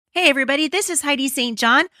Hey, everybody, this is Heidi St.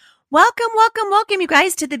 John. Welcome, you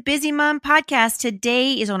guys, to the Busy Mom Podcast.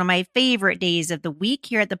 Today is one of my favorite days of the week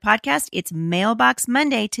here at the podcast. It's Mailbox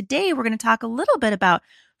Monday. Today, we're going to talk a little bit about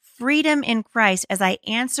freedom in Christ as I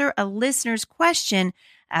answer a listener's question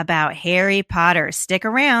about Harry Potter. Stick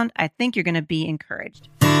around. I think you're going to be encouraged.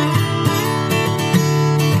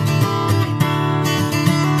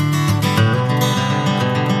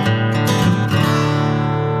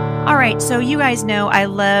 All right, so you guys know I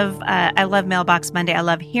love Mailbox Monday. I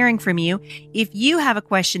love hearing from you. If you have a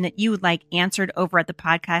question that you would like answered over at the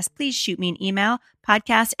podcast, please shoot me an email,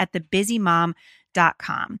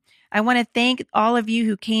 podcast@thebusymom.com. I want to thank all of you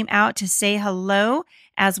who came out to say hello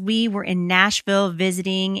as we were in Nashville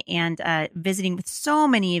visiting with so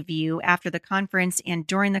many of you after the conference and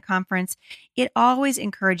during the conference. It always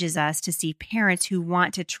encourages us to see parents who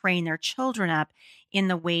want to train their children up in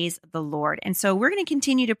the ways of the Lord. And so we're going to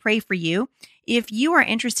continue to pray for you. If you are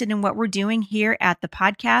interested in what we're doing here at the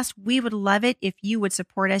podcast, we would love it if you would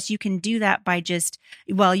support us. You can do that by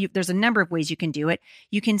there's a number of ways you can do it.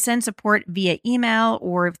 You can send support via email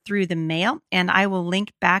or through the mail, and I will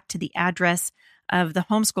link back to the address of the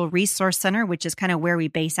Homeschool Resource Center, which is kind of where we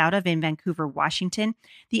base out of in Vancouver, Washington.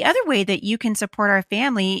 The other way that you can support our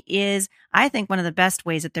family is, I think, one of the best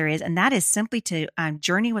ways that there is, and that is simply to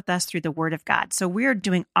journey with us through the Word of God. So we're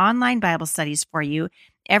doing online Bible studies for you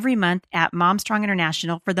every month at Mom Strong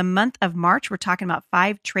International. For the month of March, we're talking about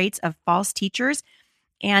 5 traits of false teachers.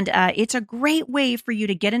 And it's a great way for you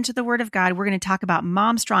to get into the Word of God. We're going to talk about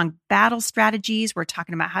Mom Strong battle strategies. We're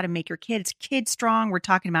talking about how to make your kids strong. We're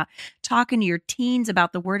talking about talking to your teens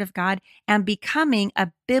about the Word of God and becoming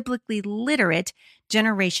a biblically literate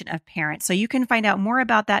generation of parents. So you can find out more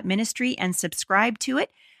about that ministry and subscribe to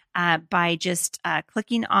it by just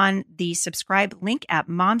clicking on the subscribe link at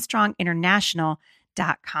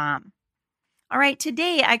momstronginternational.com. All right,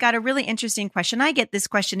 today I got a really interesting question. I get this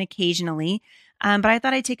question occasionally, but I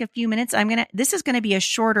thought I'd take a few minutes. This is going to be a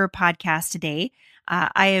shorter podcast today.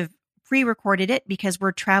 I have pre-recorded it because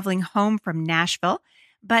we're traveling home from Nashville,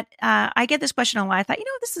 but I get this question a lot. I thought,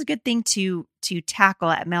 this is a good thing to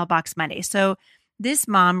tackle at Mailbox Monday. So this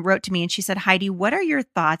mom wrote to me and she said, Heidi, what are your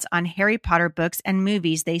thoughts on Harry Potter books and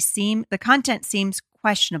movies? The content seems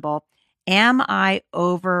questionable. Am I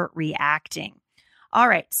overreacting? All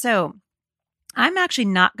right, so I'm actually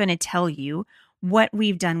not going to tell you what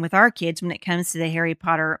we've done with our kids when it comes to the Harry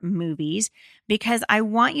Potter movies, because I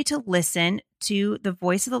want you to listen to the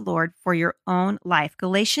voice of the Lord for your own life.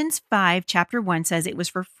 Galatians 5, chapter 1 says, it was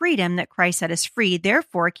for freedom that Christ set us free.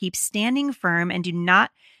 Therefore, keep standing firm and do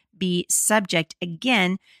not be subject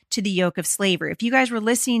again to the yoke of slavery. If you guys were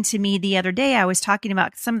listening to me the other day, I was talking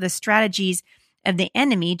about some of the strategies of the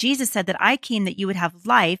enemy. Jesus said that I came that you would have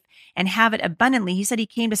life and have it abundantly. He said he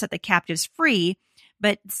came to set the captives free,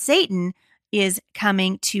 but Satan is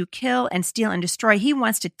coming to kill and steal and destroy. He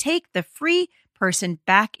wants to take the free person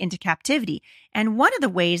back into captivity. And one of the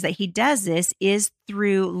ways that he does this is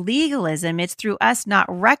through legalism. It's through us not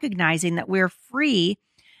recognizing that we're free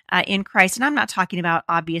in Christ. And I'm not talking about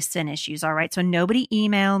obvious sin issues, all right? So nobody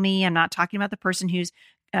email me. I'm not talking about the person who's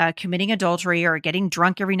committing adultery or getting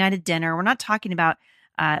drunk every night at dinner. We're not talking about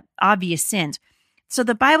obvious sins. So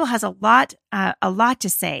the Bible has a lot to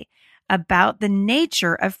say about the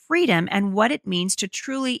nature of freedom and what it means to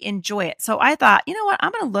truly enjoy it. So I thought, you know what,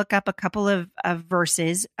 I'm going to look up a couple of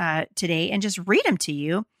verses today and just read them to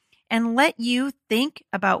you and let you think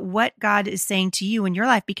about what God is saying to you in your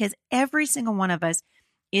life, because every single one of us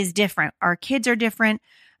is different. Our kids are different.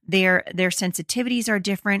 Their sensitivities are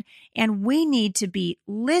different, and we need to be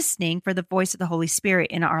listening for the voice of the Holy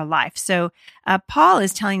Spirit in our life. So Paul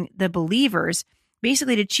is telling the believers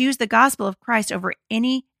basically to choose the gospel of Christ over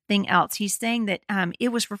anything else. He's saying that it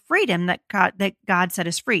was for freedom that God set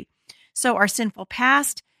us free. So our sinful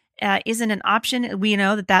past isn't an option. We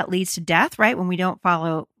know that leads to death, right, when we don't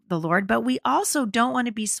follow the Lord, but we also don't want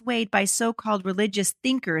to be swayed by so-called religious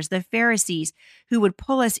thinkers, the Pharisees, who would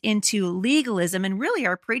pull us into legalism and really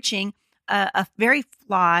are preaching a very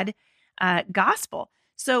flawed gospel.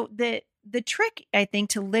 So the trick, I think,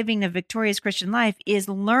 to living a victorious Christian life is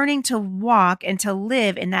learning to walk and to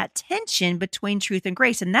live in that tension between truth and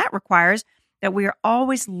grace, and that requires that we are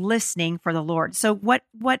always listening for the Lord. So what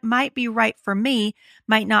might be right for me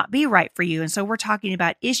might not be right for you, and so we're talking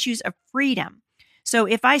about issues of freedom. So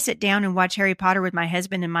if I sit down and watch Harry Potter with my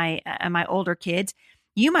husband and my older kids,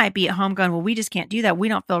 you might be at home going, well, we just can't do that. We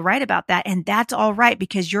don't feel right about that. And that's all right,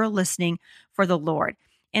 because you're listening for the Lord.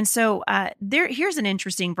 And so here's an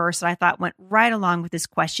interesting verse that I thought went right along with this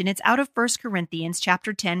question. It's out of 1 Corinthians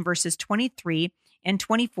chapter 10, verses 23 and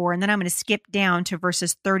 24, and then I'm going to skip down to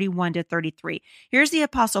verses 31 to 33. Here's the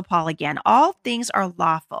Apostle Paul again. All things are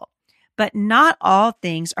lawful, but not all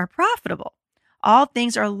things are profitable. All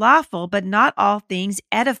things are lawful, but not all things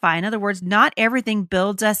edify. In other words, not everything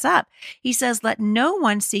builds us up. He says, let no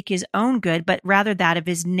one seek his own good, but rather that of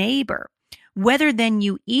his neighbor. Whether then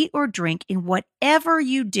you eat or drink, in whatever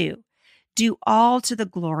you do, do all to the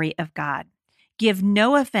glory of God. Give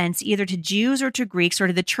no offense either to Jews or to Greeks or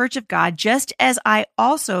to the church of God, just as I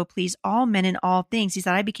also please all men in all things. He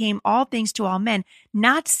said, I became all things to all men,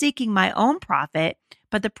 not seeking my own profit,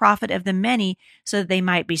 but the profit of the many so that they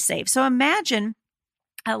might be saved. So imagine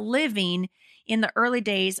living in the early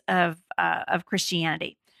days of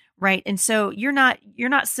Christianity, right? And so you're not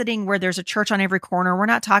sitting where there's a church on every corner. We're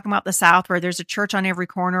not talking about the South where there's a church on every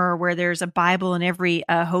corner or where there's a Bible in every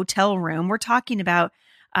hotel room. We're talking about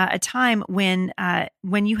a time when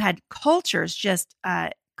you had cultures just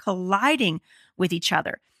colliding with each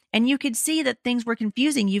other. And you could see that things were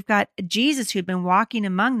confusing. You've got Jesus who'd been walking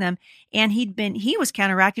among them, and he was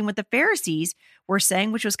counteracting what the Pharisees were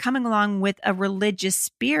saying, which was coming along with a religious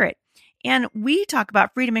spirit. And we talk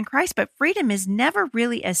about freedom in Christ, but freedom is never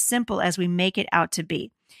really as simple as we make it out to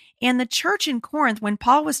be. And the church in Corinth, when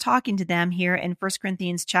Paul was talking to them here in 1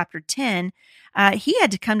 Corinthians chapter 10, he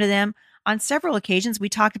had to come to them on several occasions. We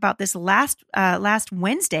talked about this last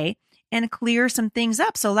Wednesday and clear some things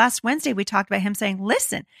up. So last Wednesday, we talked about him saying,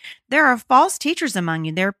 listen, there are false teachers among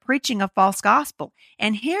you. They're preaching a false gospel.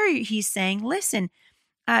 And here he's saying, listen,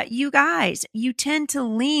 you guys, you tend to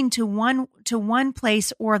lean to one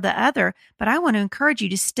place or the other, but I want to encourage you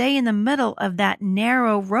to stay in the middle of that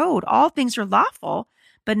narrow road. All things are lawful,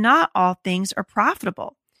 but not all things are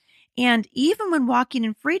profitable. And even when walking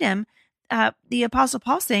in freedom, the Apostle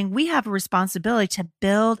Paul saying we have a responsibility to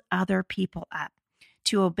build other people up,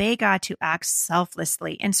 to obey God, to act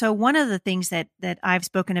selflessly. And so one of the things that I've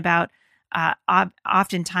spoken about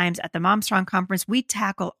oftentimes at the Mom Strong Conference, we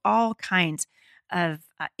tackle all kinds of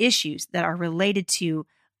issues that are related to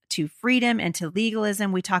freedom and to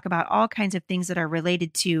legalism. We talk about all kinds of things that are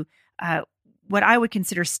related to what I would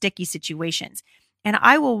consider sticky situations. And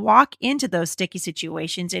I will walk into those sticky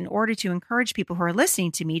situations in order to encourage people who are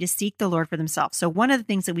listening to me to seek the Lord for themselves. So one of the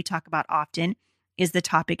things that we talk about often is the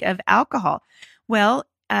topic of alcohol. Well,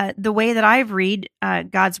 the way that I read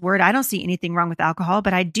God's word, I don't see anything wrong with alcohol,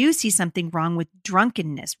 but I do see something wrong with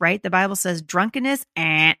drunkenness, right? The Bible says drunkenness,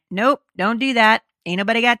 nope, don't do that. Ain't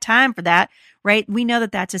nobody got time for that, right? We know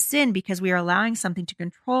that that's a sin because we are allowing something to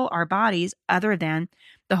control our bodies other than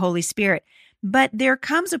the Holy Spirit. But there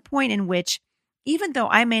comes a point in which, even though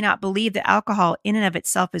I may not believe that alcohol in and of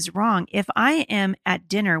itself is wrong, if I am at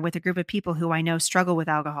dinner with a group of people who I know struggle with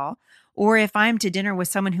alcohol, or if I'm to dinner with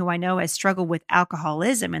someone who I know has struggled with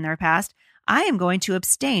alcoholism in their past, I am going to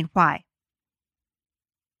abstain. Why?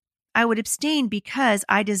 I would abstain because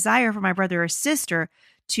I desire for my brother or sister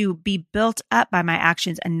to be built up by my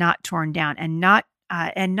actions and not torn down and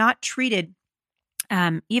not treated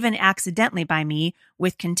even accidentally by me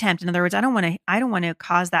with contempt. In other words, I don't want to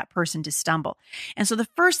cause that person to stumble. And so the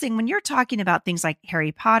first thing, when you're talking about things like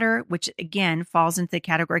Harry Potter, which again falls into the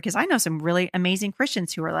category, because I know some really amazing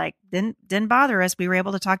Christians who are like, didn't bother us. We were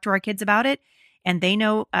able to talk to our kids about it, and they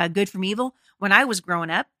know good from evil. When I was growing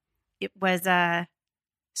up, it was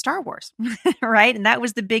Star Wars, right? And that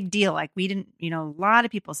was the big deal. Like we didn't, a lot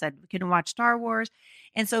of people said we couldn't watch Star Wars.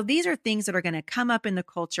 And so these are things that are going to come up in the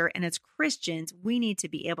culture. And as Christians, we need to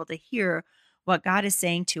be able to hear what God is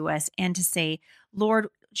saying to us and to say, Lord,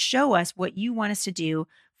 show us what you want us to do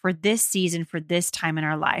for this season, for this time in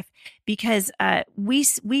our life. Because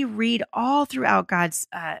we read all throughout God's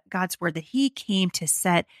word that he came to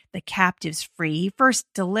set the captives free. He first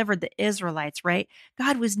delivered the Israelites, right?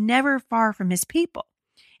 God was never far from his people.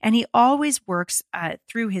 And he always works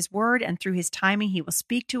through his word and through his timing. He will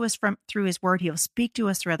speak to us through his word. He will speak to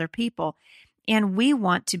us through other people. And we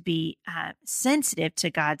want to be sensitive to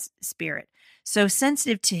God's spirit. So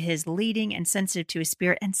sensitive to his leading and sensitive to his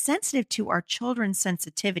spirit and sensitive to our children's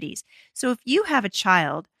sensitivities. So if you have a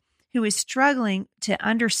child who is struggling to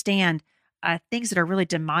understand things that are really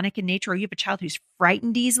demonic in nature, or you have a child who's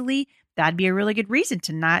frightened easily, that'd be a really good reason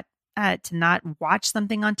to not watch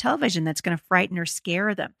something on television that's going to frighten or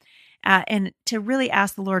scare them. And to really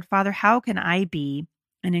ask the Lord, Father, how can I be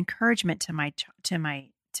an encouragement to my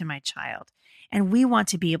child? And we want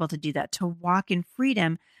to be able to do that, to walk in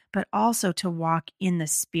freedom, but also to walk in the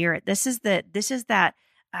Spirit. This is that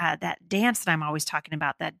dance that I'm always talking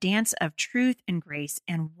about, that dance of truth and grace,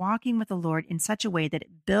 and walking with the Lord in such a way that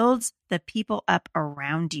it builds the people up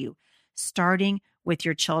around you, starting with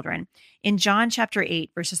your children. In John chapter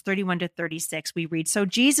 8, verses 31 to 36, we read, "So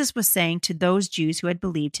Jesus was saying to those Jews who had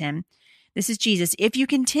believed him," this is Jesus, "if you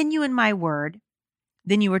continue in my word,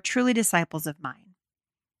 then you are truly disciples of mine,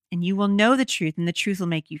 and you will know the truth, and the truth will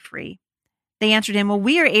make you free." They answered him, "Well,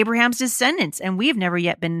 we are Abraham's descendants, and we have never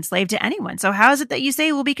yet been enslaved to anyone. So how is it that you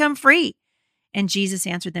say we'll become free?" And Jesus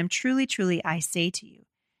answered them, "Truly, truly, I say to you,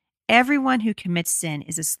 everyone who commits sin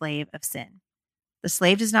is a slave of sin. The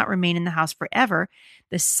slave does not remain in the house forever.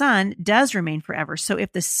 The Son does remain forever. So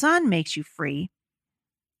if the Son makes you free,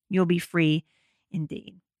 you'll be free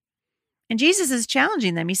indeed." And Jesus is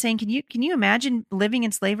challenging them. He's saying, can you imagine living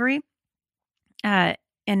in slavery and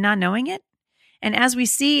not knowing it? And as we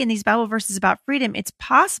see in these Bible verses about freedom, it's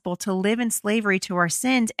possible to live in slavery to our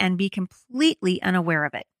sins and be completely unaware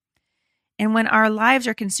of it. And when our lives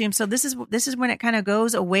are consumed, so this is when it kind of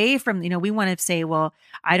goes away from, we want to say, well,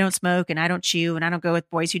 I don't smoke and I don't chew and I don't go with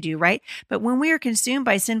boys who do, right? But when we are consumed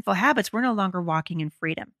by sinful habits, we're no longer walking in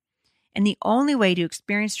freedom. And the only way to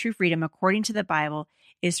experience true freedom, according to the Bible,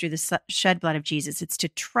 is through the shed blood of Jesus. It's to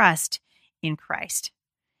trust in Christ,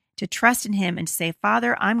 to trust in him and say,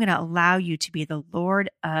 "Father, I'm going to allow you to be the Lord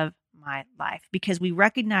of my life," because we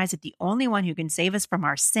recognize that the only one who can save us from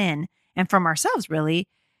our sin and from ourselves really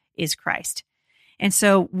is Christ. And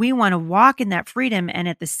so we want to walk in that freedom. And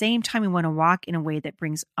at the same time, we want to walk in a way that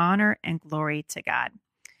brings honor and glory to God.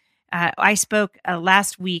 I spoke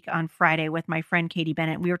last week on Friday with my friend Katie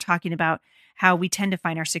Bennett. We were talking about how we tend to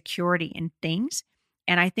find our security in things.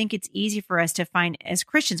 And I think it's easy for us to find, as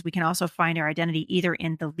Christians, we can also find our identity either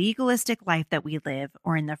in the legalistic life that we live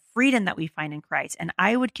or in the freedom that we find in Christ. And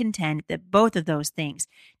I would contend that both of those things,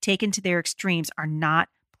 taken to their extremes, are not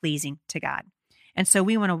pleasing to God. And so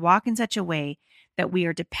we want to walk in such a way that we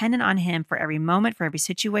are dependent on him for every moment, for every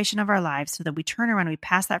situation of our lives, so that we turn around and we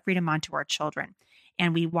pass that freedom on to our children.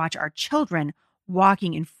 And we watch our children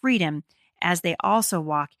walking in freedom as they also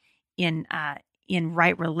walk in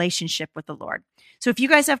right relationship with the Lord. So if you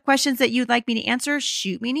guys have questions that you'd like me to answer,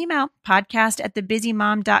 shoot me an email,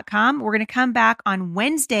 podcast@thebusymom.com. We're going to come back on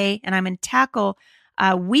Wednesday, and I'm going to tackle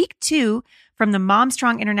week 2 from the Mom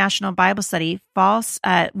Strong International Bible Study.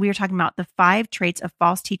 We are talking about the 5 traits of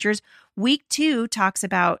false teachers. Week 2 talks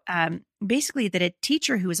about basically that a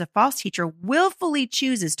teacher who is a false teacher willfully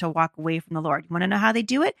chooses to walk away from the Lord. You want to know how they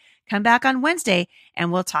do it? Come back on Wednesday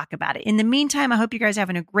and we'll talk about it. In the meantime, I hope you guys are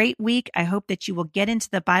having a great week. I hope that you will get into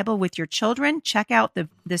the Bible with your children. Check out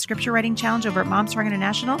the Scripture Writing Challenge over at Mom Strong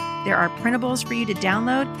International. There are printables for you to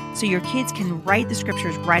download so your kids can write the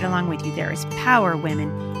scriptures right along with you. There is power,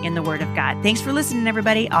 women, in the Word of God. Thanks for listening,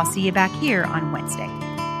 everybody. I'll see you back here on Wednesday.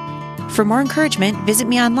 For more encouragement, visit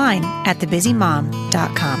me online at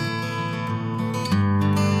thebusymom.com.